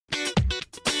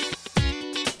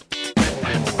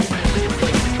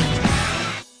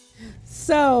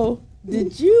So,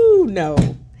 did you know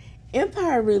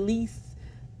Empire released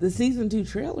the season 2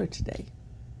 trailer today?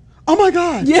 Oh my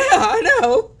God. Yeah, I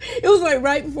know. It was like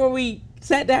right before we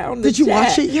sat down. Did you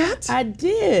watch it yet? I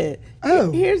did. Oh.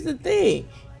 Here's the thing.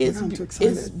 I'm too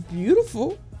excited. It's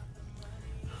beautiful.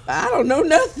 I don't know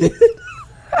nothing.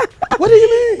 What do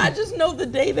you mean? I just know the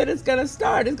day that it's gonna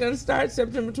start. It's gonna start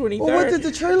September 23rd. Well, what did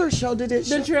the trailer show? Did it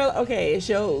show? The trailer, okay, it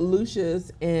showed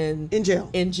Lucius in jail.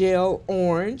 In jail,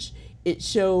 orange. It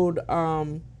showed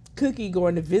Cookie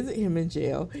going to visit him in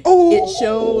jail. Oh. It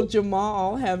showed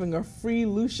Jamal having a Free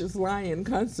Lucius Lion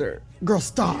concert. Girl,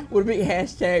 stop. With a big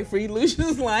hashtag Free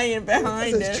Lucius Lion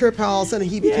behind it. It's Trip House, and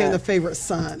he became the favorite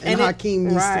son. And Hakeem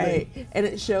used to be. And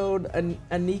it showed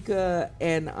Anika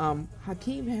and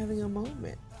Hakeem having a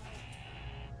moment.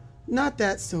 Not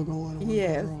that still going on.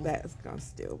 Yes, girl. that's gonna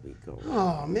still be going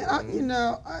on. Oh man, I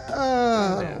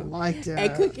don't like that.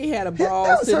 And Cookie had a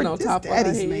ball sitting on top of her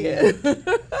head.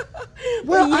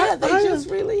 Well, yeah, they just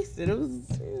released it. It was.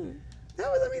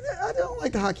 I don't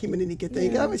like the Hakeem and Nicki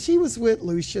thing. Yeah. She was with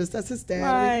Lucius. That's his dad.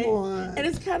 Right. Come on. And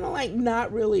it's kind of like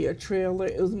not really a trailer.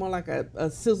 It was more like a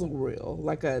sizzle reel,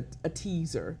 like a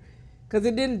teaser, because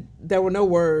there were no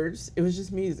words. It was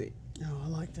just music. Oh, I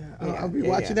like that. Yeah, I'll be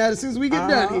watching that as soon as we get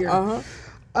done here.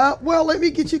 Well, let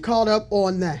me get you caught up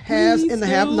on the haves and the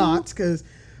have-nots, because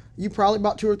you probably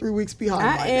about 2 or 3 weeks behind.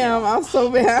 I am. I'm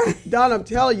so behind. Don, I'm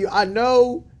telling you, I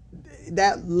know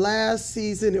that last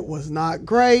season it was not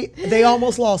great. They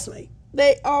almost lost me.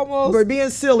 We're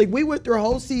being silly. We went through a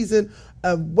whole season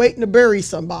of waiting to bury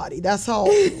somebody. That's how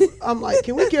I'm like,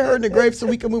 can we get her in the grave so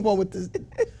we can move on with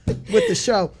the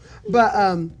show? But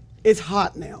it's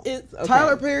hot now.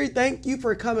 Tyler Perry, thank you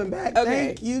for coming back.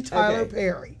 Thank you, Tyler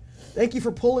Perry. Thank you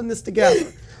for pulling this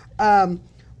together.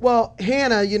 Well,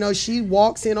 Hannah, she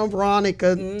walks in on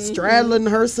Veronica straddling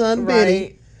her son,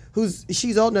 Benny,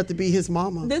 she's old enough to be his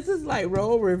mama. This is like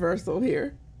role reversal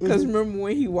here. Because remember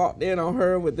when he walked in on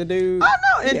her with the dude? I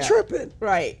know, and tripping.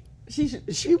 Right. She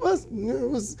tripped too,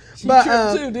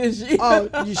 didn't she?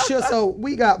 So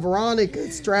we got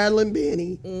Veronica straddling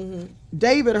Benny.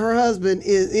 David, her husband,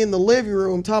 is in the living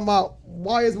room talking about,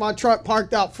 why is my truck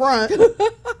parked out front?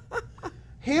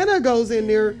 Hannah goes in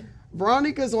there.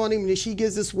 Veronica's on him, and she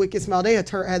gives this wicked smile. They had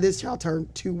this child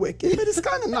turned too wicked, but it's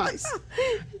kind of nice.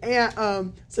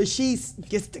 And so she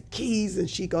gets the keys, and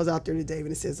she goes out there to David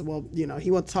and says, well,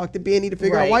 he wants to talk to Benny to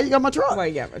figure out why you got my truck. Why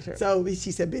you got my truck. So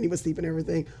she said Benny was sleeping and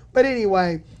everything. But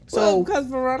anyway, because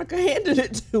Veronica handed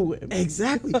it to him.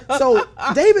 Exactly. So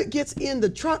David gets in the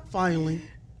truck finally.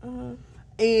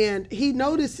 And he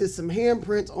notices some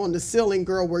handprints on the ceiling,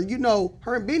 girl, where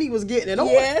her and Benny was getting it on.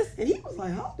 Yes. And he was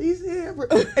like, "How these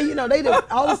handprints?" And they did.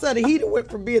 All of a sudden, he went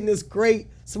from being this great,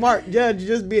 smart judge to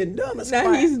just being dumb as crap.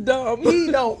 Now he's dumb. He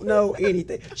don't know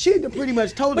anything. She pretty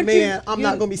much told the man, "I'm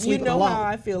not going to be sleeping alone." You know how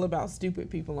I feel about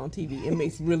stupid people on TV. It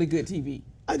makes really good TV.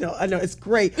 I know, it's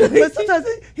great. But sometimes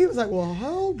he was like, "Well,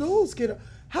 how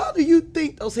do you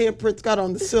think those handprints got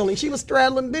on the ceiling?" She was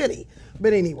straddling Benny.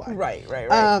 But anyway.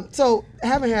 Right. So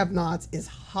having have-nots is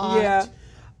hot. Yeah.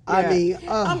 I mean.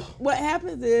 What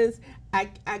happens is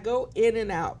I go in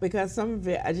and out because some of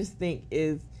it I just think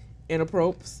is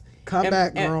inappropriate. Come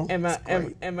back, girl. And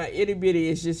my itty bitty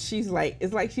is just,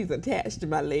 it's like she's attached to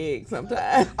my leg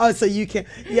sometimes. Oh, so you can.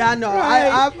 Yeah, I know.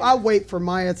 Right. I wait for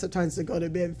Maya sometimes to go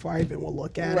to bed before I even will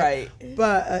look at it.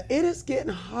 But it is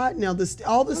getting hot now.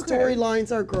 All the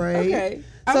storylines are great. Okay.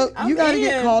 So you got to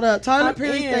get caught up. Tyler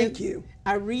Perry, thank you.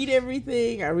 I read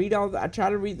everything. I try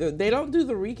to read they don't do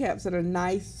the recaps in a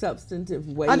nice, substantive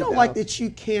way. I don't like that you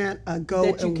can't go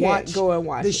and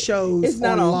watch the shows. It's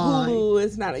not online. on Hulu.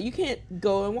 It's not. You can't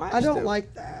go and watch. I don't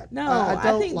like that. No,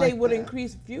 I think they would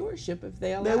increase viewership if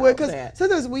they allowed that. They would, because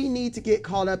sometimes we need to get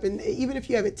caught up, and even if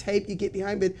you have it taped, you get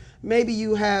behind. But maybe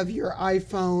you have your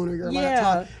iPhone or your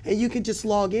laptop, and you can just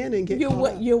log in and get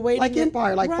caught up. You're waiting like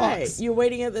Empire, like Fox. You're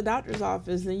waiting at the doctor's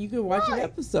office, and you can watch an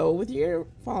episode with your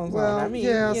earphones on.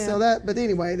 So but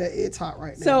anyway, it's hot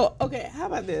right now. So, okay, how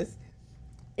about this?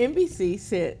 NBC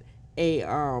said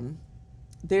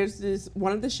there's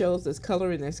one of the shows that's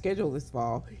coloring their schedule this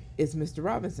fall is Mr.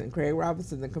 Robinson, Craig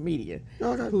Robinson, the comedian,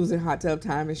 who's in Hot Tub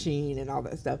Time Machine and all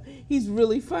that stuff. He's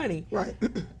really funny. Right.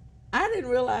 I didn't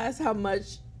realize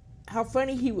how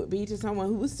funny he would be to someone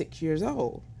who was 6 years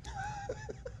old.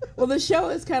 Well, the show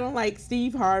is kind of like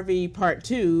Steve Harvey Part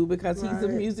 2 because he's a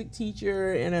music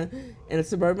teacher in a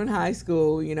suburban high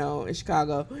school, in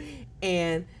Chicago,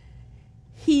 and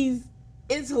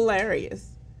it's hilarious.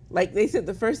 Like, they said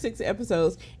the first 6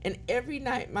 episodes, and every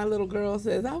night my little girl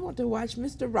says, I want to watch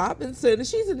Mr. Robinson, and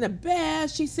she's in the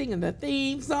bath, she's singing the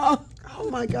theme song. Oh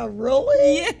my God,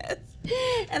 really? Yes.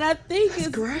 And I think That's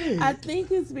great. I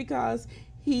think it's because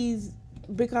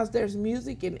there's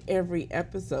music in every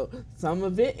episode. Some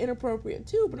of it inappropriate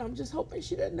too, but I'm just hoping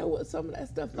she doesn't know what some of that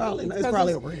stuff means. It's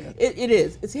probably overhead. It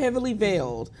is. It's heavily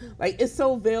veiled. Like, it's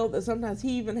so veiled that sometimes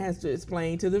he even has to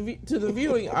explain to the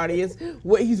viewing audience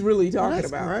what he's really talking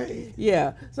about. Great.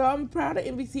 Yeah. So I'm proud of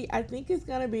NBC. I think it's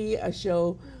gonna be a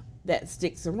show that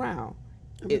sticks around.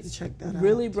 It's check that out.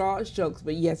 Really broad strokes,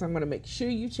 but yes, I'm gonna make sure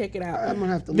you check it out. I'm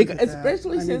gonna have to look at that.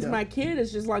 Especially since my kid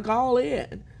is just like all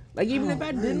in. Like, even if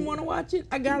I didn't want to watch it,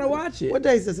 I gotta watch it. What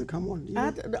days does it come on?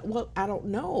 I don't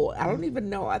know. I don't even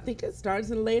know. I think it starts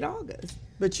in late August.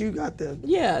 But you got the...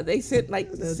 Yeah, they sent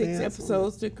like 6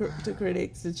 episodes to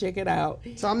critics to check it out.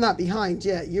 So I'm not behind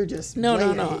yet. You're just No.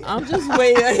 ahead. I'm just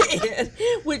way ahead.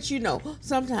 Which,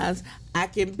 sometimes I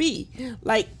can be.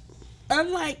 Like,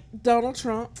 unlike Donald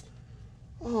Trump.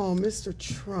 Oh, Mr.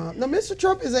 Trump. No, Mr.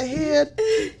 Trump is ahead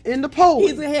in the polling.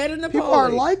 He's ahead in the polling. People are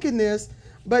liking this.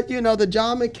 But, the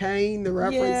John McCain, the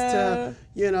reference to,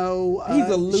 he's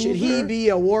a loser. Should he be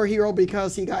a war hero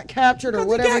because he got captured or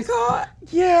whatever? He got caught.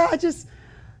 Yeah,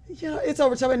 it's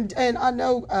over time. And I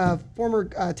know former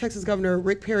Texas Governor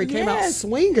Rick Perry came out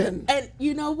swinging. And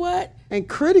you know what? And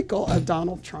critical of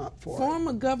Donald Trump for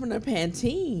former Governor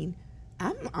Pantene.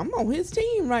 I'm on his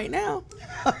team right now.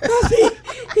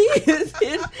 he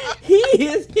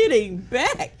is hitting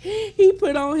back. He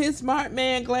put on his smart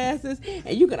man glasses,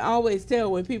 and you can always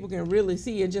tell when people can really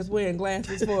see and just wearing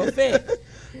glasses for effect.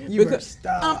 You better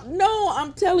stop. No,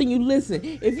 I'm telling you, listen.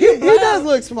 If you he does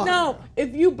look smart. No,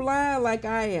 if you blind like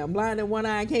I am, blind in one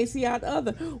eye and can't see out the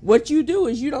other, what you do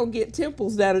is you don't get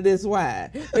temples that are this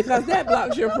wide because that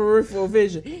blocks your peripheral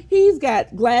vision. He's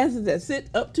got glasses that sit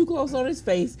up too close on his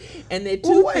face, and they're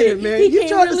too wait a thick. minute. You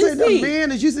trying really to say the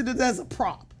man is using this as a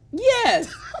prop?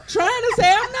 Yes.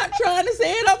 I'm not trying to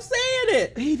say it, I'm saying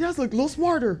it. He does look a little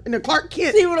smarter in a Clark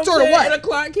Kent sort of way. In a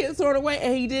Clark Kent sort of way,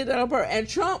 and he did it on purpose. And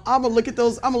Trump, I'm gonna look at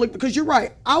those. Because you're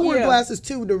right. I wear glasses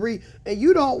too to read, and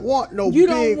you don't want no you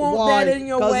big don't want wide, that in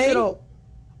your way.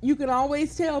 You can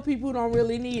always tell people who don't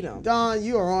really need them. Don,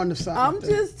 you are on the side. I'm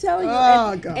just telling you.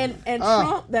 And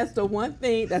Trump, that's the one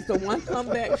thing, that's the one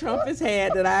comeback Trump has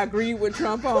had that I agree with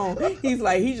Trump on. He's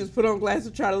like, he just put on glasses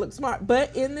to try to look smart.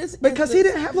 But in this because he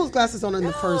didn't have those glasses on in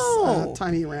the first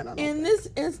time he ran. In this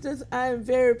instance, I am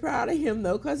very proud of him,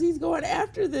 though, because he's going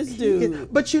after this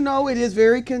dude. But it is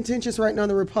very contentious right now in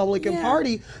the Republican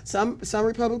Party. Some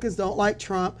Republicans don't like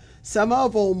Trump. Some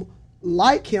of them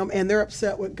like him, and they're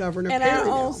upset with Governor Perry. And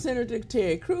our own Senator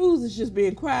Ted Cruz is just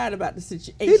being quiet about the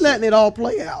situation. He's letting it all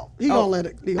play out. He's gonna let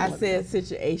it. I said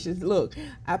situations. Look,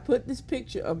 I put this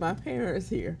picture of my parents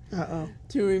here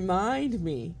to remind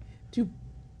me to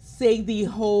say the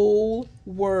whole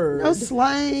word. No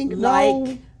slang.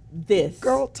 Like this.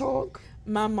 Girl talk.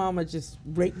 My mama just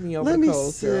raked me over the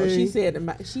coals, girl. She said,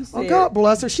 "Oh, God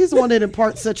bless her. She's the one that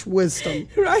imparts such wisdom."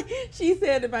 Right? She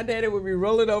said that my daddy would be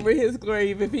rolling over his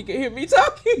grave if he could hear me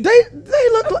talking. They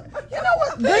look like, you know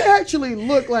what? They actually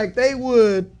look like they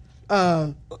would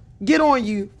get on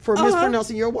you for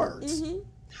mispronouncing your words. Mm-hmm.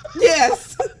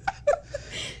 Yes.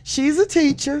 She's a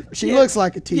teacher. She looks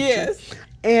like a teacher. Yes.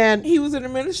 And he was an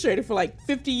administrator for like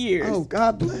 50 years. Oh,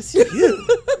 God bless you.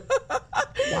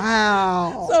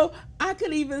 Wow. So I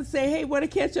could even say, hey, where the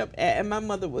ketchup at? And my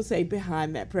mother would say,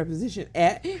 behind that preposition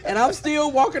at. And I'm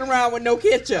still walking around with no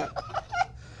ketchup.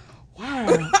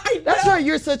 Wow. That's why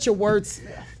you're such a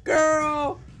wordsmith.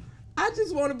 Girl, I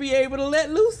just want to be able to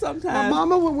let loose sometimes.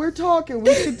 Mama, when we're talking,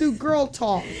 we should do girl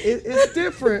talk. It's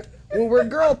different when we're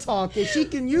girl talking. She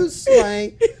can use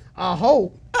slang. I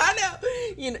hope. I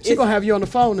know. She's going to have you on the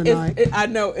phone tonight. I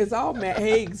know. It's all Matt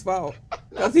Haig's fault.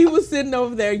 Because he was sitting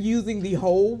over there using the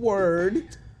whole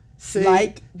word. See,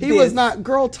 like he was not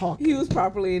girl talking. He was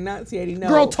properly enunciating. No.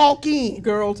 Girl talking.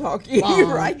 Girl talking.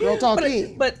 Right. Girl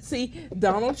talking. But see,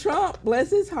 Donald Trump, bless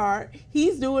his heart,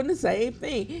 he's doing the same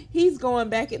thing. He's going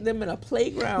back at them in a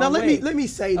playground. Now let me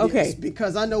say this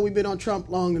because I know we've been on Trump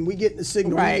long and we get the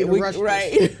signal. Right.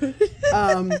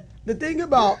 The thing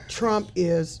about Trump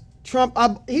is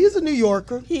he's a New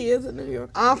Yorker. He is a New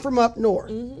Yorker. I'm from up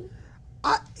north. Mm-hmm.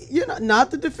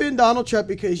 Not to defend Donald Trump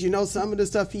because some of the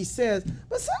stuff he says,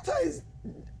 but sometimes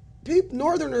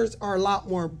Northerners are a lot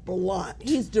more blunt.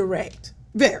 He's direct.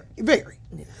 Very, very.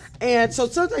 Yes. And so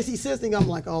sometimes he says things, I'm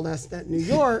like, oh, that's that New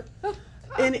York.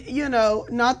 And,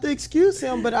 not to excuse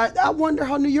him, but I wonder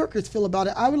how New Yorkers feel about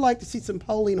it. I would like to see some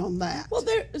polling on that. Well,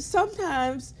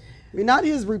 sometimes... I mean, not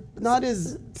his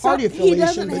party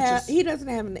affiliation, he doesn't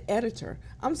have an editor.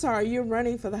 I'm sorry, you're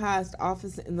running for the highest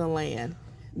office in the land.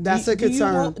 That's a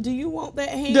concern. Do you want that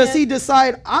hand? Does he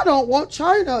decide, I don't want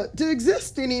China to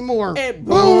exist anymore? And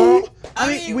boom. I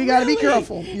mean, we got to be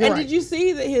careful. You're and right. did you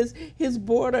see that his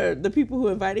boarder, the people who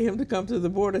invited him to come to the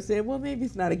border, said, well, maybe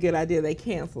it's not a good idea. They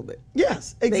canceled it.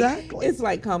 Yes, exactly. It's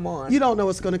like, come on. You don't know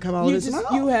what's going to come out of this mouth.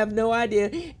 You have no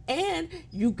idea. And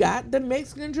you got the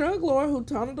Mexican drug lord who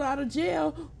tunneled out of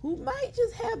jail who might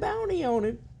just have bounty on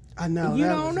him. I know. You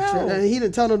don't know. And he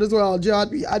done tunneled as well. Joe,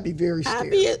 I'd be very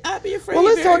scared. I'd be afraid. Well,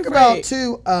 let's talk about,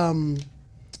 too,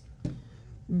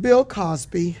 Bill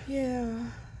Cosby. Yeah.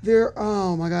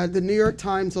 Oh my God, the New York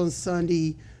Times on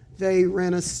Sunday, they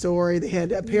ran a story. They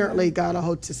had apparently got a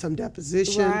hold to some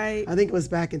deposition. Right. I think it was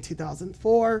back in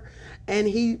 2004. And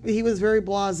he was very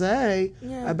blasé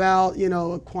about,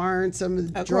 acquiring some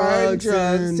drugs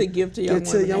to give to young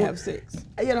women to have sex.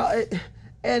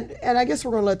 And I guess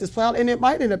we're going to let this play out. And it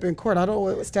might end up in court. I don't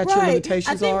know what statute of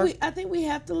limitations are. I think we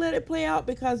have to let it play out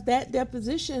because that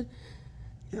deposition,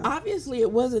 obviously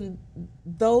it wasn't,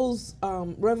 those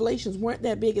revelations weren't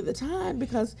that big at the time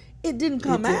because it didn't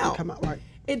come out.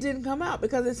 It didn't come out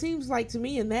because it seems like to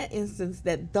me in that instance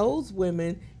that those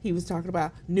women he was talking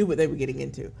about knew what they were getting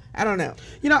into. I don't know.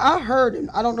 I heard, and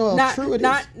I don't know how true it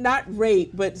is. Not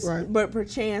rape, but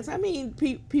perchance. I mean,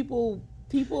 people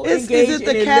is engage it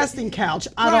the casting couch?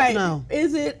 I don't know.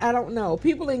 Is it? I don't know.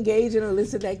 People engage in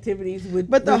illicit activities with.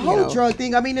 But the whole drug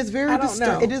thing, I mean, it's very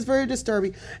disturbing. It is very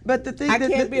disturbing. But the thing I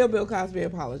can't be a Bill Cosby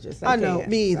apologist. I know,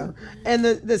 me either. So. And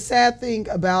the sad thing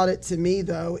about it to me,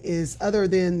 though, is other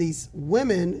than these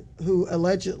women who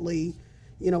allegedly,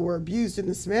 were abused in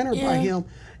this manner by him,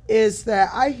 is that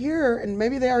I hear, and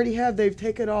maybe they've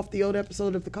taken off the old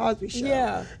episode of The Cosby Show.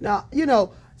 Yeah. Now,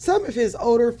 some of his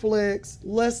older flicks,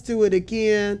 Let's Do It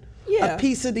Again, A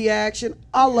Piece of the Action.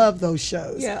 I love those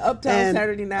shows. Yeah, Uptown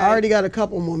Saturday Night. I already got a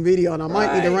couple of them on video, and I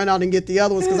might need to run out and get the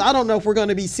other ones because I don't know if we're going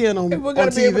to be seeing them on TV. If we're going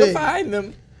to be able to find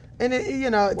them. And Sidney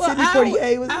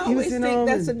Poitier was. I always think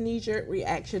that's a knee-jerk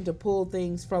reaction to pull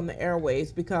things from the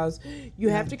airways because you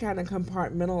have to kind of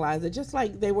compartmentalize it, just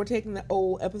like they were taking the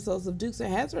old episodes of Dukes of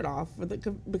Hazzard off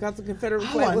because the Confederate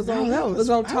flag was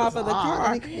on top of the car.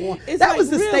 I mean, that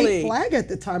was the state flag at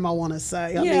the time. I want to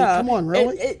say. I mean, come on,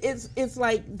 really? It's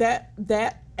like that.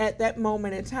 At that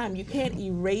moment in time, you can't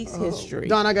erase history.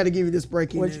 Don, I got to give you this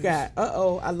breaking news. What you got?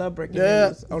 I love breaking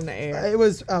news on the air. It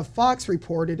was Fox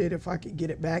reported it, if I could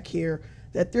get it back here,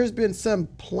 that there's been some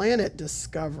planet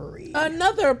discovery.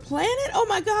 Another planet? Oh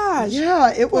my gosh!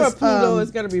 Yeah, it was. Pluto is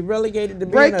going to be relegated to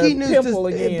being a pimple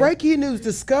again. Breaking news: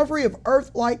 discovery of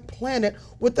Earth-like planet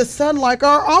with the sun like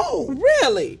our own.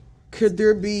 Really? Could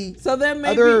there be? So there may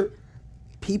other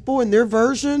people in their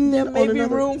version. There may be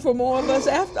room for more of us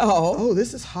after all. Oh,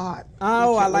 this is hot.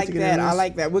 Oh, I like that. I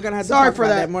like that. We're going to have to Sorry talk for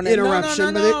about that more.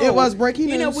 interruption, but it was breaking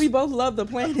news. We both love the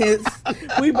planets.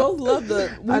 we both love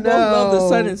the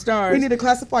sun and stars. We need to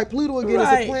classify Pluto again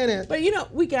as a planet. But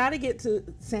we got to get to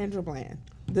Sandra Bland,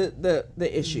 the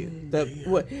issue.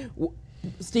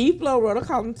 Steve Blow wrote a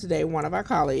column today, one of our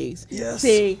colleagues,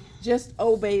 saying just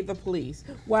obey the police.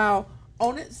 While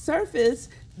on its surface,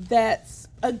 that's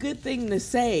a good thing to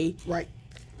say. Right.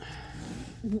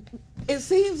 It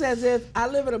seems as if I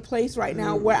live in a place right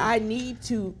now where I need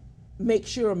to make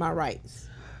sure of my rights.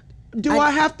 Do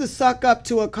I have to suck up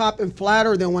to a cop and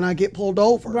flatter them when I get pulled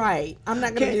over? Right. I'm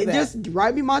not going to do that. Just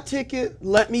write me my ticket,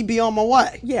 let me be on my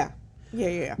way. Yeah.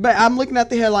 But I'm looking at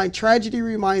the headline, tragedy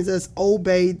reminds us,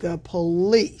 obey the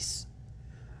police.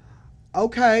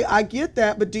 Okay, I get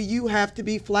that, but do you have to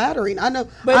be flattering? I know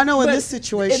in this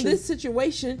situation. In this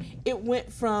situation, it went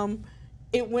from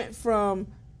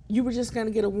you were just going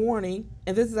to get a warning,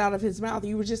 and this is out of his mouth.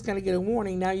 You were just going to get a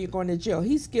warning. Now you're going to jail.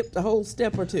 He skipped a whole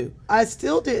step or two. I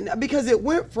still didn't, because it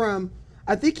went from,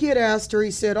 I think he had asked her,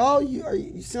 he said, oh,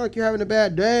 you seem like you're having a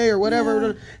bad day or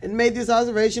whatever, and made this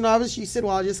observation. Obviously, she said,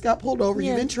 well, I just got pulled over.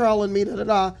 You've been trolling me,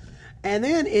 da-da-da. And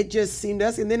then it just seemed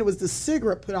us, and then it was the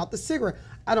cigarette, put out the cigarette.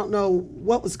 I don't know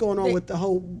what was going on with the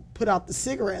whole put out the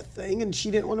cigarette thing, and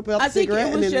she didn't want to put out the cigarette.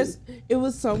 I think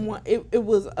it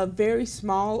was a very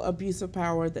small abuse of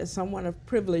power that someone of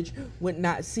privilege would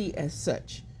not see as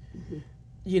such. Mm-hmm.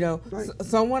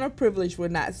 Someone of privilege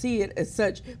would not see it as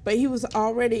such, but he was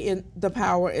already in the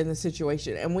power in the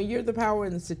situation. And when you're the power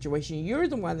in the situation, you're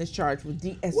the one that's charged with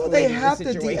de-escalating the situation. Well, they have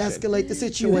to de-escalate the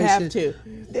situation. You have to.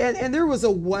 And there was a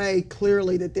way,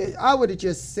 clearly, that I would have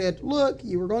just said, look,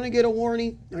 you were going to get a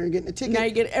warning, now you're getting a ticket. Now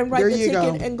you get and write the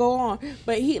ticket and go on.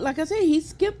 But he, like I said, he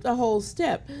skipped a whole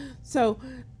step. So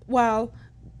while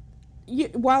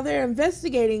they're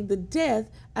investigating the death,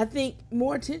 I think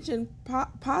more attention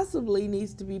possibly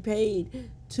needs to be paid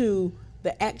to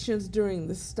the actions during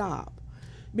the stop,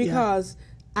 because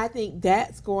I think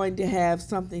that's going to have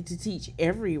something to teach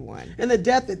everyone. And the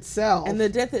death itself. And the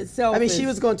death itself. I mean, she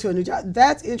was going to a new job.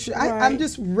 That's interesting. Right. I'm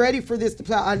just ready for this to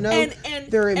play out. I know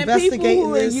they're investigating people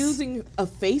who this. are using a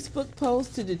Facebook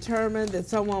post to determine that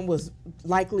someone was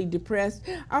likely depressed.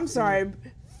 I'm sorry.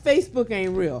 Facebook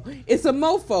ain't real. It's a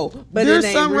mofo, but there's it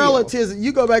ain't some real. relatives.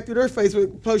 You go back to their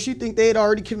Facebook post, you think they had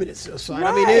already committed suicide.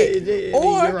 Right. I mean,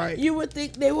 or you're right. You would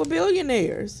think they were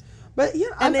billionaires. But yeah,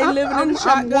 and they living in a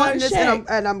shotgun shack.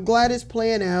 And I'm glad it's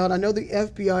playing out. I know the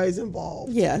FBI is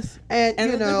involved. Yes, and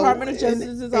the Department of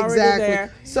Justice is already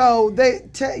there. So they,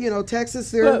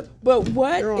 Texas, they're. But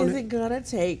what is it gonna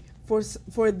take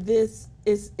for this?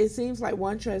 It seems like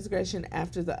one transgression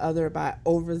after the other by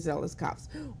overzealous cops.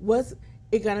 What's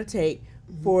it gonna take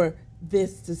for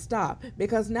this to stop?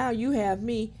 Because now you have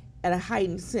me at a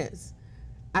heightened sense.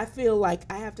 I feel like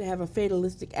I have to have a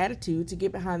fatalistic attitude to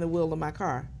get behind the wheel of my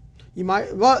car. You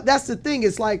might. Well, that's the thing.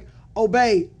 It's like,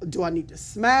 obey. Do I need to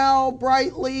smile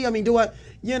brightly? I mean,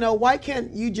 why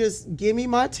can't you just give me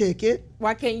my ticket?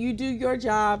 Why can't you do your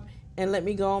job and let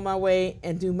me go on my way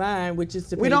and do mine, which is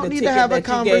to pay the ticket that you gave me? We don't need to have a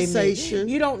conversation.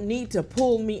 You don't need to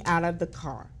pull me out of the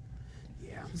car.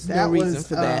 Yeah, there's no reason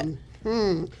for that.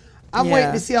 I'm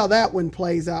waiting to see how that one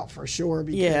plays out for sure,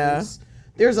 because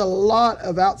there's a lot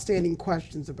of outstanding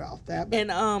questions about that.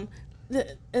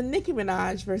 And Nicki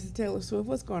Minaj versus Taylor Swift,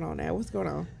 what's going on there? What's going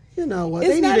on? You know what?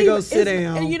 They need to go sit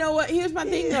down. And you know what? Here's my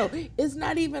thing, though. It's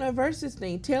not even a versus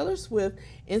thing. Taylor Swift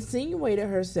insinuated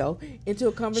herself into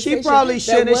a conversation. She probably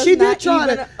shouldn't. She did try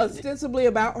to ostensibly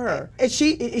about her. And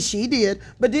she did,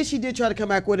 but then she did try to come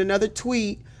back with another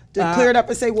tweet to clear it up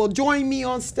and say, well, join me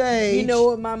on stage. You know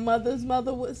what my mother's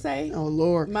mother would say? Oh,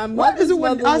 Lord. My mother's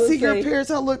mother would say, I see your parents,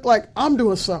 I look like I'm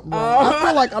doing something wrong. I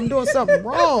feel like I'm doing something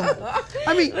wrong.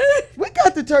 I mean, we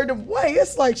got to turn them away.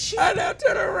 It's like, I know,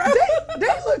 turn around. They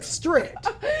look strict.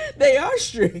 They are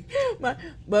strict.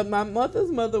 But my mother's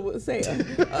mother would say,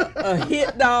 a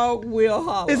hit dog will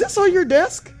holler. Is this on your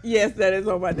desk? Yes, that is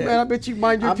on my desk. Man, I bet you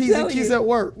mind your P's and Q's at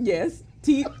work. Yes.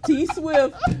 T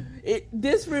Swift.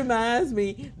 This reminds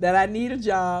me that I need a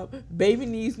job, baby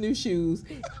needs new shoes,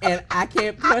 and I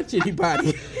can't punch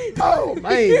anybody. Oh,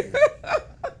 man.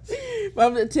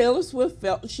 But Taylor Swift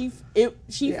felt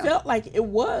felt like it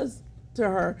was to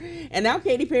her, and now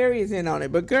Katy Perry is in on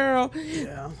it. But girl,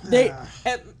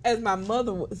 as my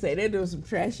mother would say, they're doing some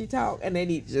trashy talk, and they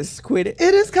need to just quit it.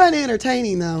 It is kind of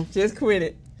entertaining, though. Just quit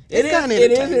it. It's kind of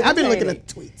entertaining. I've been looking at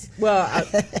the tweets. Well,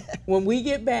 when we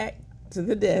get back to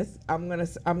the desk, I'm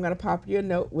gonna pop you a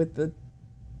note with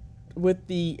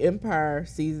the Empire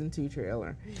season 2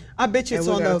 trailer. I bet you it's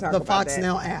on the Fox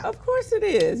Now app. Of course it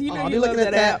is. You know, you love looking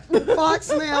at that app. Fox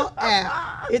Now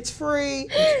app. It's free.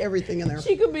 It's everything in there.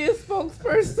 She could be a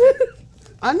spokesperson.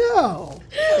 I know.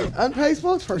 Unpaid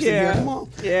spokesperson here. Come on.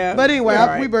 Yeah. But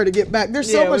anyway, we better get back.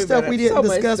 There's so much stuff we didn't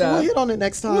discuss. We'll hit on it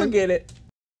next time. We'll get it.